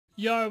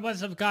Yo,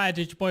 what's up guys,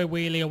 it's your boy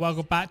Wheelie and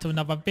welcome back to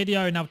another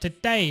video. Now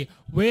today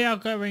we are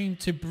going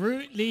to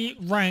brutally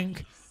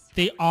rank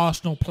the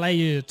Arsenal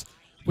players.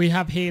 We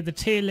have here the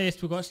tier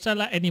list. We've got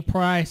sell at any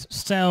price,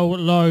 sell,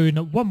 loan,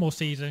 one more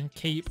season,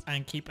 keep,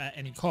 and keep at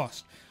any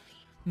cost.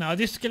 Now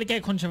this is going to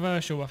get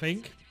controversial I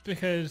think,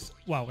 because,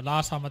 well,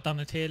 last time I've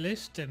done a tier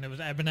list and it was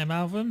Eminem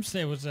albums,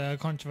 it was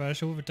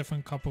controversial with a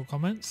different couple of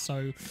comments,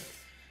 so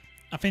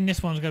I think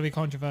this one's going to be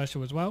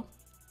controversial as well.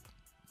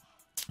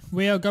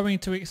 We are going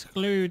to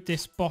exclude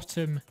this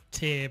bottom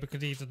tier because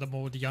these are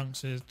the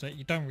youngsters that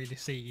you don't really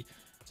see,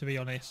 to be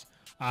honest.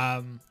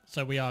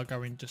 So we are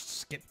going to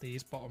skip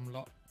these bottom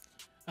lot.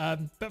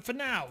 But for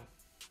now,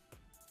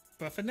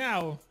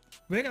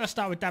 we're going to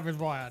start with David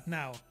Raya.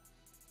 Now,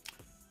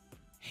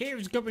 here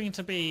is going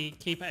to be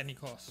keep at any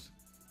cost.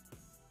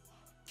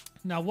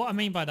 Now, what I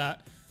mean by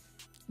that,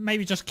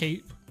 maybe just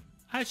keep.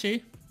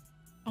 Actually,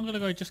 I'm going to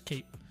go just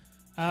keep.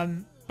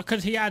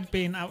 Because he had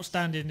been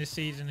outstanding this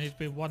season. He's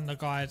been one of the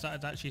guys that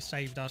has actually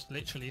saved us,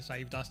 literally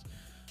saved us.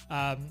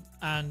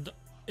 And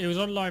it was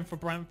online for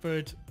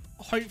Brentford.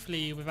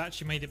 Hopefully we've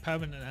actually made it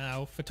permanent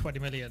now for 20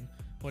 million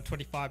or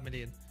 25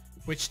 million,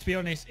 which to be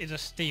honest is a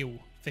steal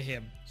for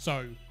him.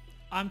 So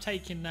I'm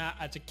taking that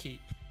as a keep.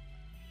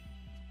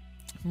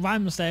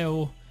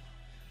 Ramsdale,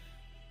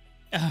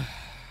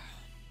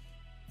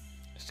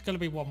 it's going to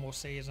be one more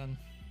season.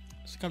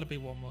 It's going to be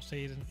one more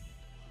season.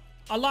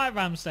 I like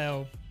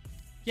Ramsdale.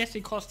 Yes,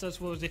 he cost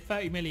us, what was it,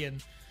 30 million.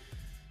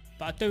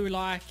 But I do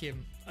like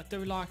him. I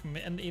do like him.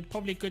 And it's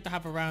probably good to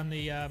have around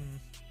the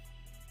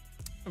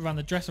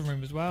dressing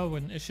room as well.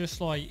 And it's just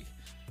like,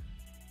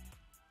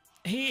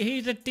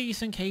 he's a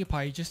decent keeper.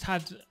 He just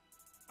had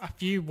a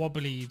few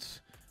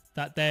wobblies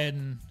that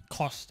then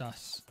cost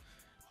us.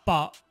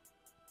 But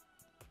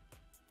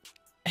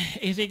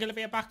is he going to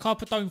be a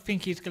backup? I don't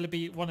think he's going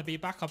to want to be a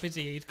backup, is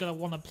he? He's going to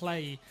want to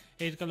play.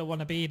 He's going to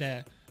want to be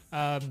there.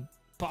 But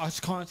I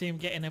just can't see him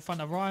getting in front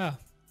of Raya.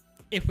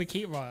 If we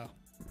keep Raya.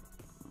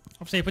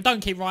 Obviously, if we don't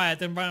keep Raya,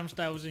 then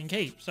Ramsdale's in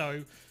keep.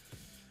 So,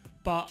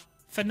 but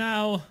for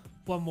now,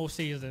 one more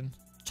season.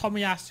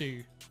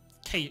 Tomiyasu,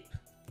 keep.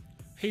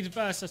 He's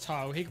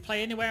versatile. He can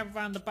play anywhere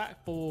around the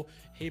back four.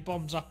 He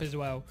bombs up as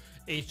well.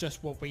 He's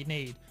just what we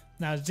need.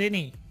 Now,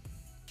 Zinny.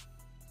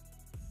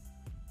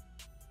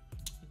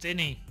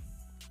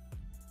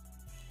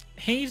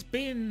 He's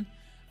been,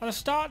 at the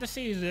start of the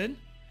season,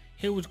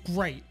 he was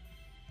great.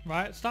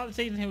 Right, start of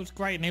the season he was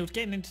great and he was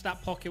getting into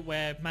that pocket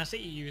where Man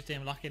City used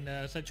him, like in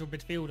the central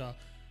midfielder,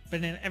 but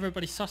then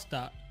everybody sussed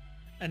that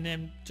and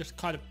then just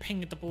kind of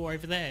pinged the ball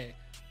over there,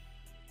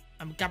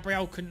 and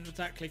Gabriel couldn't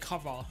exactly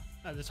cover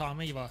at the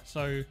time either,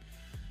 so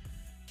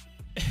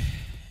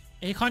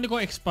he kind of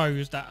got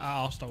exposed at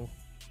Arsenal.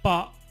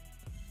 But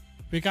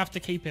we have to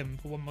keep him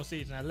for one more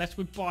season unless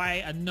we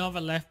buy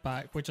another left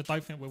back, which I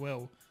don't think we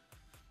will.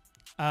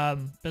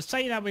 But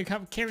say that we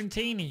have Kieran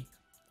Tierney.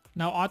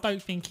 Now, I don't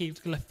think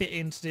he's going to fit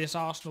into this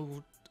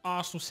Arsenal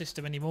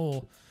system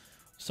anymore.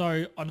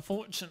 So,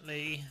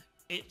 unfortunately,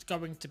 it's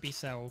going to be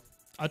sell.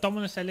 I don't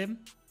want to sell him.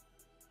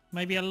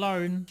 Maybe a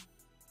loan.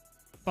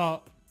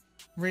 But,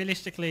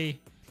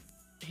 realistically,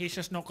 he's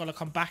just not going to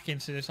come back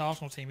into this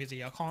Arsenal team, is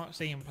he? I can't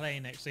see him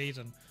playing next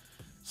season.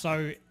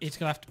 So, it's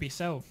going to have to be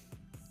sell.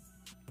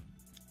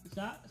 Is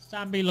that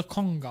Sambi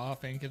Lokonga, I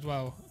think, as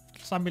well?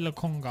 Sambi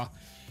Lokonga.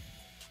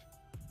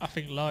 I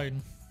think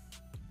loan.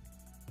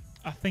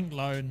 I think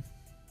loan.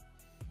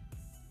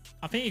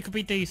 I think he could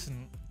be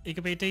decent. He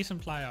could be a decent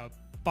player,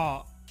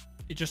 but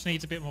he just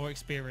needs a bit more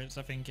experience,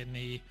 I think, in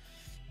the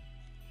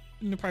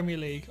Premier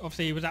League.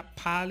 Obviously, he was at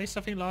Palace,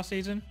 I think, last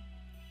season.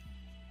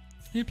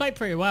 He played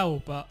pretty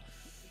well, but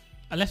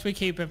unless we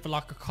keep him for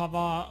like a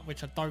cover,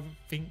 which I don't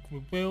think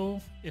we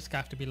will, it's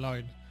going to have to be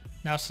loan.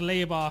 Now,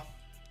 Saliba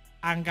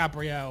and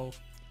Gabriel,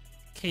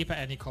 keep at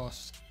any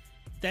cost.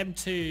 Them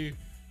two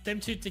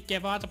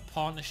together as a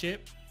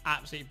partnership,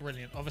 absolutely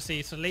brilliant.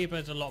 Obviously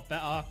Saliba is a lot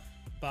better,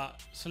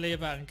 but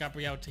Saliba and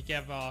Gabriel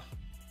together,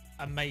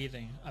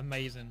 amazing.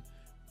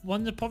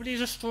 One of probably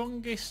the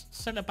strongest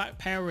centre-back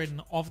pairing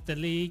of the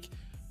league,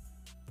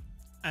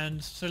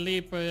 and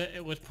Saliba,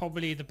 it was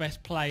probably the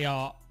best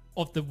player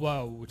of the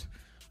world,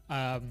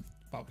 well,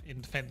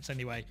 in defence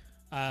anyway,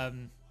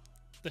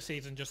 the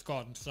season just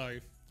gone, so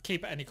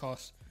keep at any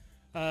cost.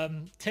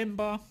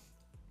 Timber,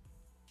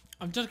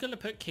 I'm just going to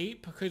put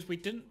keep because we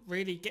didn't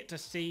really get to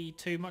see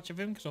too much of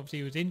him because obviously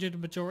he was injured the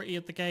majority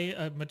of the game,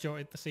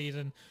 majority of the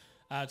season.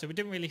 So we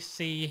didn't really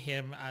see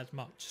him as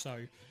much. So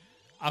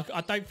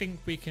I don't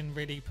think we can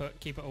really put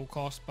keep at all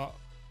costs, but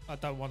I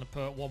don't want to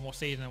put one more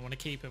season. I want to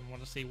keep him. I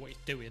want to see what he's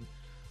doing.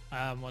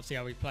 Want to see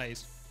how he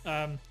plays.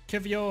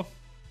 Kivior,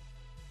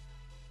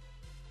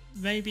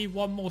 maybe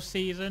one more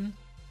season.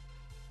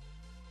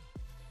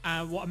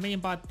 And what I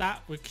mean by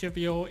that with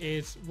Kivior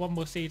is one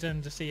more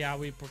season to see how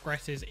he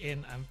progresses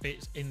in and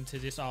fits into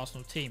this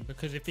Arsenal team.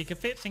 Because if he can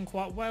fit in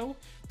quite well,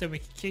 then we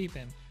can keep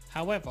him.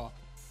 However,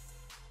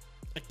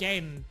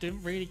 again,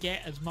 didn't really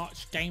get as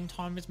much game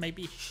time as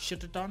maybe he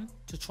should have done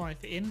to try and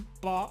fit in.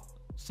 But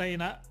saying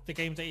that, the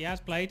games that he has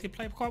played, he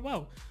played quite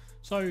well.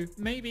 So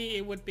maybe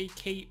it would be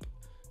keep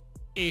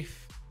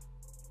if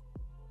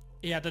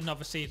he had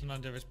another season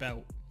under his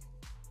belt.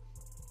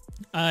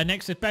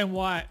 Next is Ben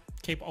White,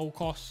 keep at all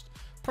costs.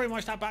 Pretty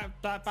much that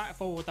back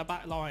forward, that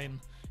back line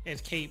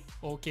is keep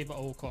at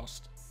all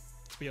costs,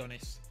 to be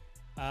honest.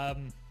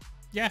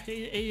 Yeah,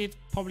 he is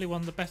probably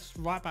one of the best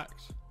right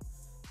backs.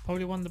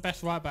 Probably one of the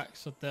best right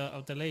backs of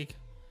the league.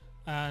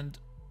 And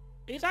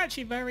he's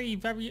actually very,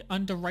 very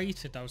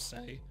underrated, I would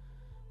say.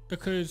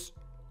 Because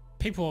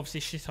people obviously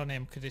shit on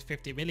him because it's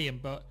 50 million,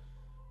 but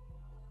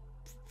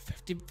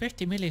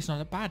 50 million is not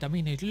that bad. I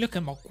mean, look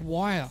at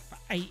Maguire for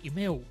 80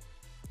 mil.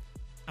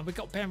 And we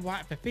got Ben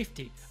White for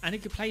 50. And he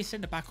could play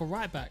centre back or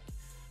right back.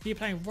 If you're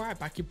playing right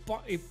back,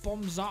 it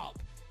bombs up.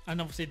 And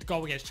obviously the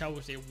goal against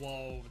Chelsea,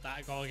 whoa,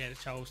 that goal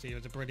against Chelsea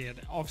was a brilliant.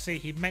 Obviously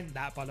he meant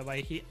that, by the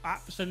way. He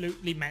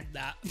absolutely meant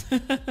that.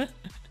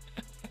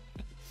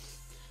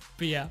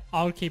 But yeah,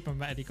 I'll keep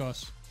him at any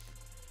cost.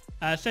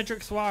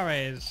 Cedric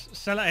Suarez,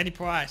 sell at any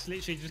price.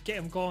 Literally just get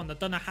him gone. I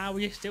don't know how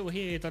he's still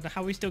here. I don't know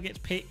how he still gets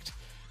picked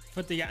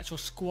for the actual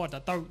squad. I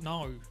don't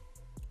know.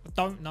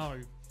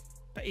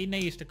 But he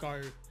needs to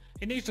go.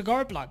 He needs to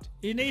go, blood.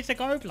 He needs to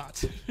go, blood.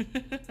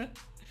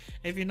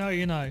 If you know,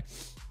 you know.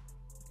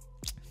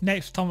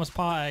 Next, Thomas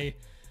Partey.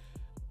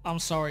 I'm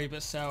sorry,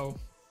 but sell.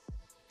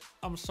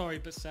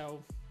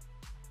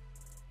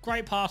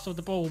 Great pass of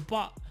the ball,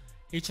 but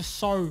he's just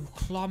so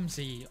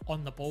clumsy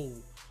on the ball.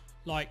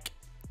 Like,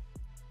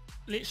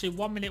 literally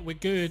 1 minute we're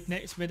good,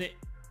 next minute,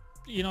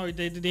 you know,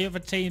 the other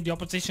team, the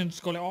opposition's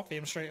got it off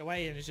him straight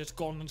away and he's just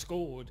gone and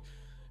scored.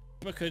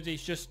 Because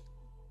he's just,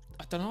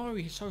 I don't know,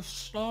 he's so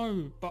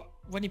slow. But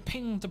when he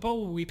pinged the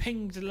ball, he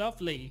pinged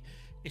lovely.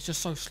 It's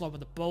just so slow with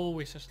the ball.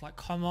 It's just like,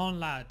 come on,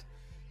 lad.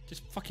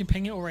 Just fucking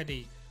ping it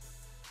already.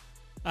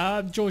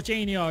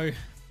 Jorginho,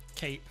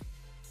 keep.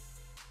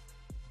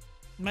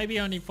 Maybe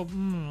only for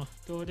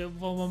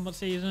one more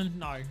season.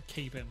 No,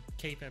 keep him.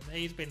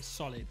 He's been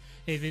solid.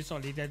 He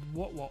had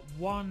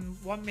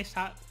one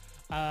mishap,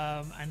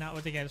 and that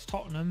was against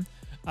Tottenham.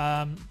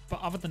 But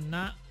other than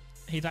that,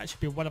 he's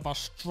actually been one of our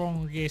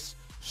strongest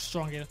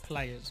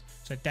players.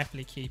 So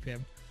definitely keep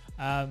him.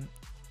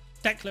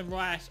 Declan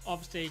Rice,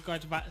 obviously,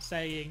 goes without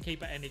saying,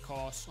 keep at any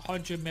cost.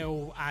 100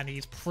 mil, and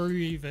he's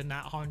proven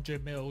that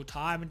 100 mil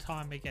time and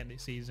time again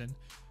this season.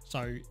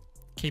 So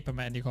keep him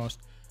at any cost.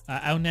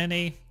 El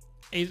Neni,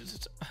 I'm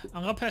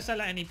gonna put sell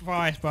at any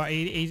price, but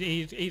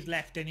he's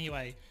left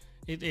anyway.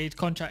 His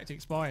contract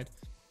expired.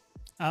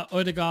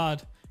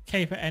 Odegaard,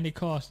 keep at any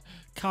cost.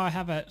 Kai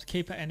Havertz,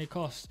 keep at any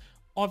cost.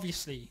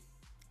 Obviously,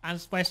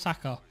 and where's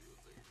Saka?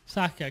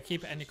 Saka,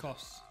 keep at any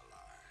cost.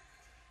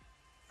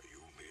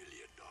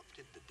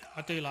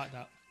 I do like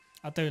that.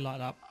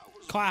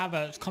 Kai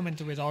Havertz coming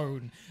to his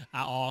own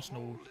at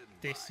Arsenal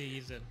this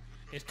season.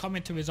 He's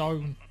coming to his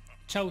own.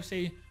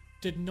 Chelsea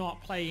did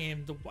not play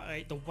him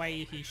the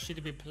way he should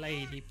have been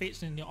played. He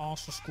fits in the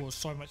Arsenal squad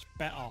so much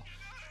better,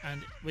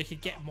 and we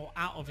could get more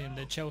out of him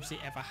than Chelsea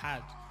ever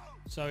had.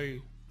 So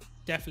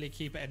definitely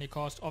keep it at any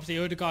cost.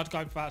 Obviously Odegaard's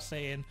going without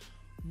saying.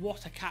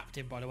 What a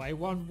captain, by the way.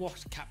 One,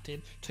 what a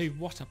captain. Two,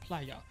 what a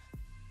player.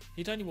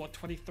 He's only what,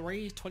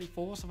 23,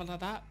 24, something like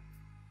that.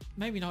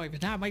 Maybe not even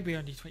that, maybe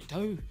only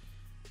 22.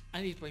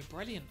 And he's been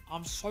brilliant.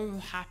 I'm so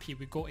happy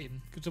we got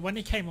him, because when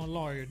he came on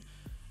loan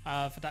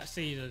for that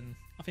season,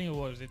 I think it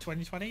was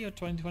 2020 or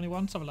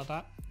 2021, something like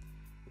that,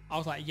 I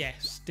was like,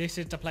 yes, this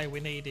is the player we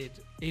needed.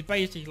 He's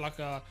basically like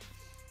a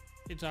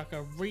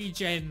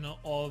regen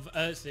of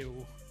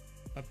Özil,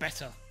 but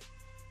better.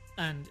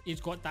 And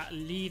he's got that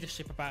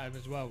leadership about him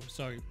as well.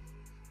 So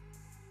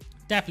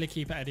definitely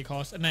keep it at any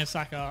cost. And then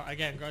Saka,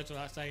 again, goes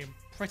without saying,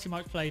 pretty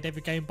much played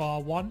every game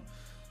bar one,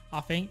 I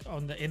think,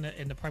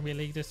 in the Premier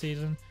League this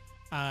season.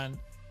 And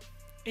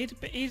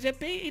he's a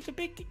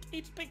big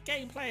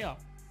game player.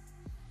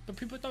 But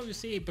people don't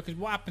see it, because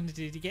what happens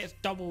is he gets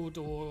doubled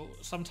or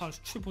sometimes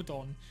tripled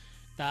on,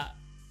 that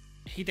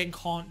he then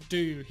can't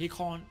do. He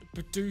can't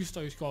produce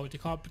those goals. He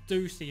can't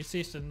produce the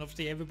assists, and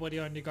obviously everybody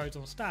only goes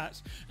on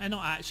stats and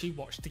not actually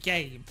watch the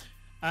game.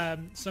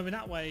 So in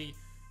that way,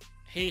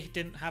 he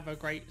didn't have a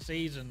great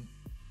season.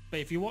 But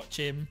if you watch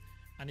him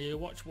and you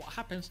watch what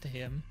happens to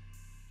him,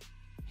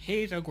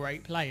 he's a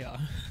great player.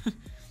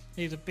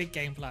 He's a big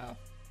game player.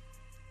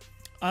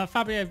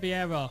 Fabio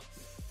Vieira,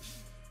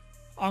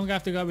 I'm gonna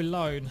have to go with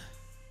loan.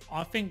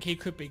 I think he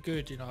could be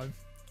good, you know.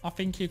 I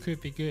think he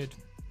could be good.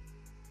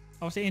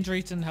 Obviously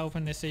injuries didn't help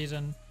him this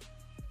season,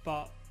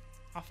 but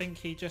I think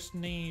he just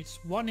needs,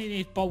 one, he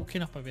needs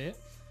bulking up a bit,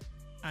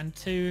 and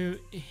two,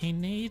 he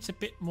needs a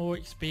bit more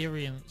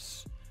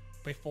experience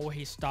before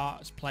he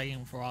starts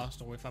playing for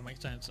Arsenal, if that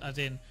makes sense. As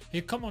in,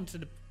 he'll come on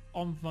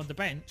the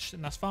bench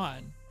and that's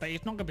fine, but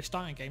he's not going to be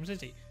starting games,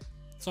 is he?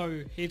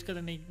 So he's going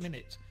to need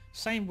minutes.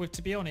 Same with,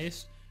 to be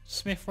honest,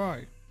 Smith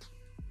Rowe.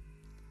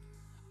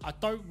 I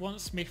don't want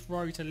Smith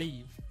Rowe to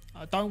leave.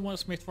 I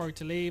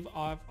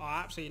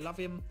absolutely love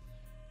him.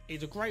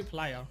 He's a great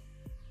player.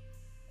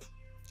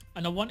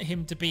 And I want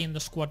him to be in the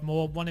squad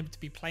more. I want him to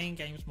be playing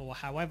games more.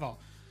 However,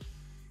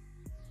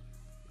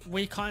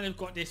 we kind of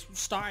got this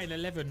starting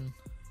 11.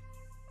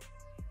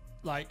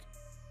 Like,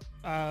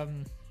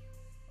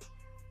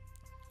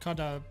 kind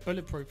of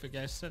bulletproof, I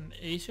guess, and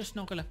he's just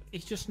not gonna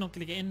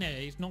get in there.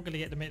 He's not gonna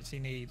get the minutes he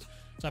needs.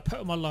 So I put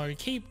him on loan,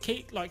 keep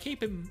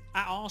him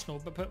at Arsenal,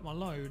 but put him on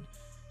loan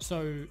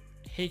so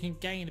he can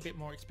gain a bit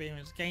more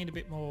experience, gain a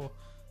bit more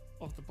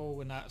of the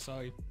ball and that.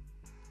 So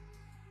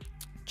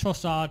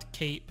Trossard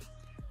keep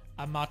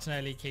and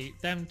Martinelli keep.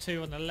 Them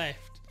two on the left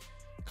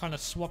kind of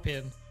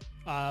swapping,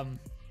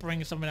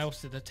 bringing someone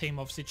else to the team.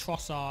 Obviously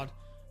Trossard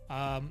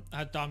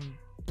had done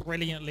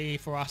brilliantly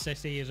for us this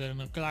season.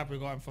 I'm glad we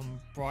got him from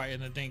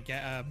Brighton and didn't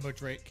get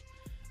Mudryk.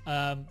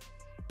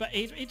 But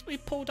he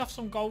pulled off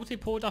some goals. He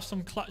pulled off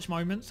some clutch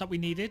moments that we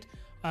needed.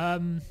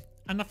 And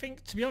I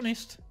think, to be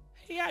honest,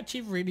 he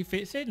actually really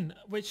fits in.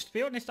 Which, to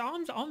be honest,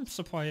 I'm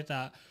surprised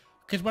at.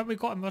 Because when we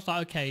got him, I was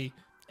like, okay,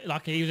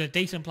 like he was a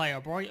decent player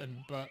at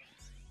Brighton, but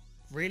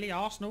really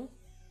Arsenal?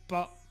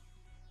 But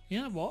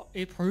you know what?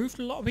 He proved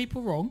a lot of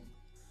people wrong.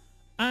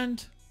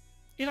 And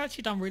he's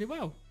actually done really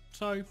well.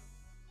 So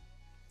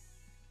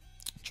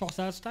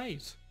Trossard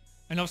stays.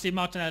 And obviously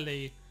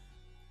Martinelli,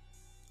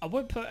 I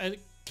would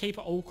keep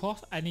at all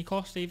costs, any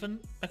cost even,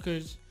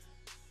 because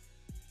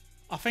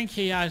I think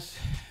he has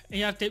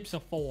dips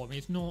of form.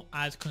 He's not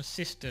as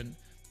consistent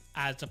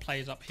as the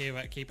players up here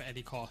at keep at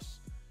any cost.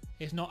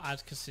 He's not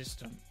as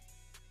consistent.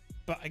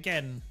 But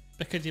again,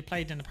 because he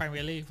played in the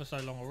Premier League for so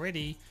long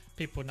already,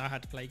 people know how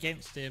to play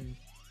against him.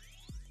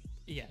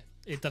 Yeah,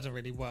 it doesn't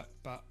really work,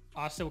 but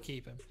I'll still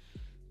keep him.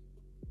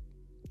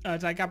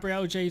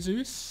 Gabriel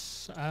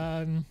Jesus.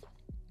 I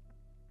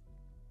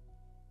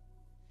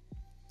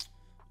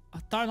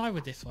don't know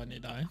with this one,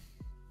 you know,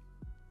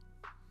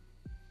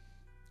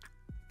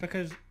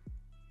 because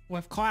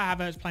with Kai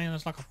Havertz playing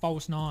as like a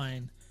false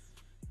nine,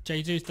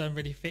 Jesus doesn't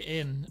really fit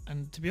in,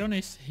 and to be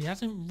honest, he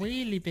hasn't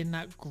really been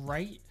that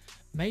great.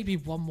 Maybe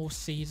one more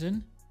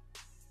season,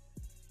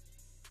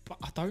 but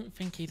I don't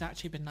think he's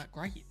actually been that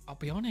great. I'll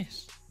be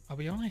honest.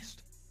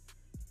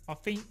 I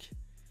think,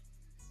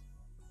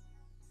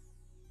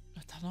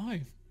 I don't know,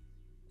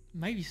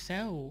 maybe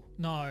sell.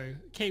 No,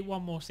 keep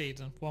one more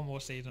season.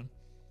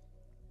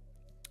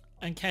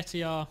 And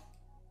Nketiah,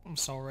 I'm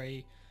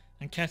sorry,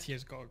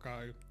 Nketiah's got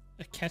to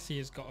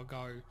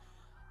go.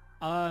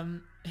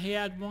 He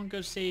had one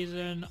good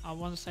season, I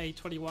want to say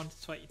 21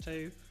 to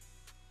 22,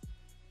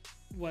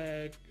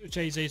 where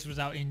Jesus was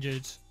out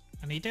injured,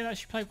 and he did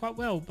actually play quite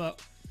well,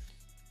 but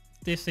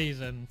this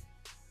season,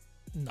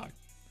 no.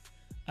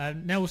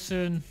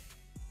 Nelson,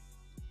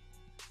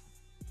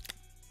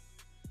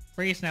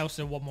 Reece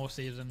Nelson, one more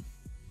season.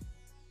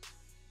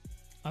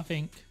 I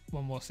think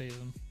one more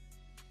season.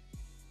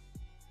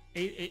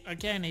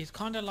 Again, he's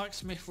kind of like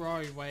Smith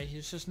Rowe, where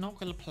he's just not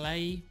going to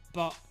play,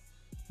 but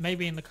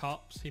maybe in the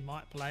cups he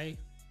might play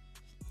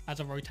as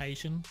a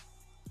rotation.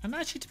 And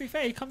actually, to be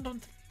fair, he comes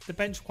on the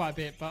bench quite a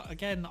bit, but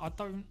again, I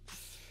think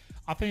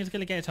he's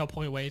going to get to a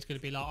point where he's going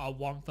to be like, I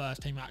want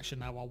first team action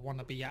now, I want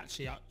to be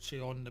actually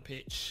on the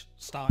pitch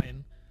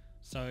starting.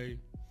 So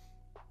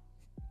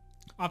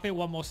I think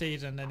one more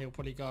season, then he'll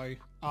probably go.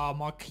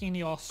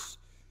 Marquinhos,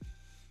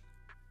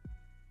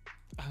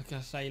 I'm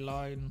going to say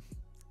loan.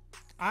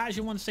 I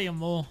actually want to see him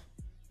more.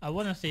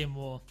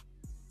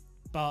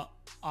 But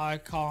I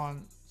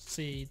can't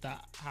see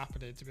that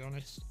happening, to be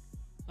honest.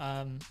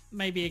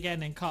 Maybe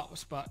again in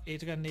cups, but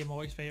he's going to need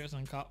more experience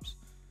in cups.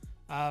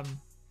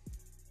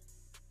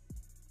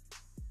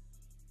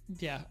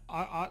 Yeah,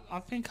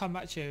 I think I'm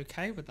actually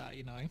okay with that,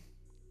 you know.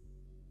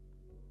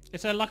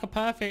 It's like a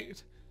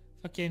perfect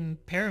fucking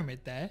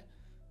pyramid there.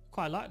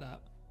 Quite like that.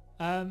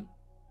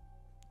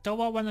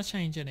 Do I want to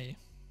change any?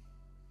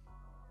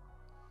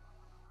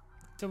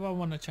 I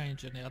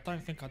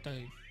don't think I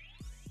do.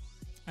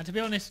 And to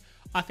be honest,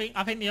 I think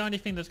the only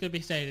thing that's going to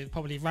be said is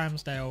probably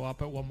Ramsdale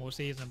up at one more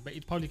season, but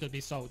he's probably going to be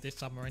sold this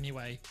summer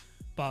anyway.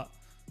 But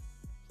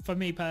for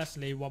me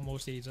personally, one more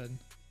season.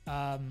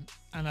 And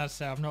as I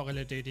say, I'm not going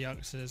to do the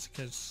youngsters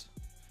because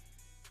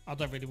I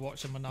don't really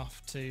watch them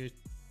enough to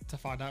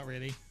find out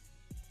really.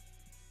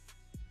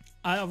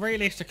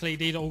 Realistically,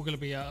 these are all going to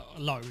be a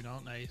loan,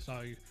 aren't they?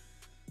 So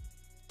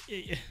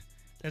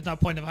there's no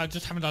point of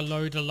just having a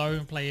load of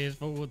loan players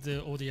for all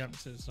the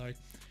youngsters. So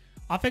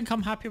I think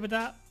I'm happy with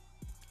that.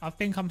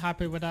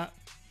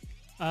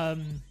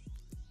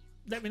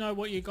 Let me know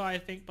what you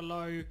guys think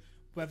below,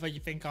 whether you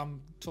think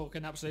I'm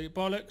talking absolute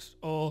bollocks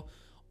or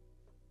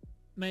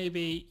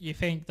maybe you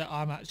think that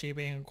I'm actually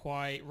being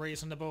quite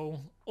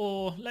reasonable,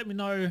 or let me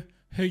know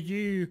who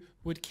you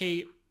would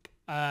keep,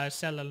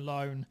 sell and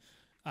loan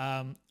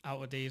out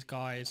of these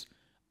guys.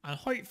 And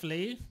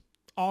hopefully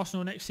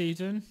Arsenal next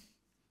season,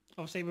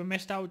 obviously we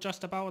missed out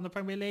just about on the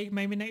Premier League,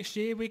 maybe next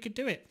year we could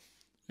do it.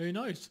 Who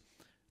knows?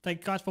 Thank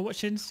you guys for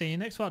watching. See you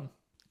next one.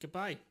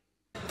 Goodbye.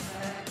 Look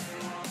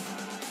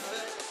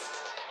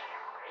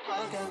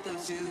at the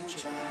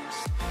future.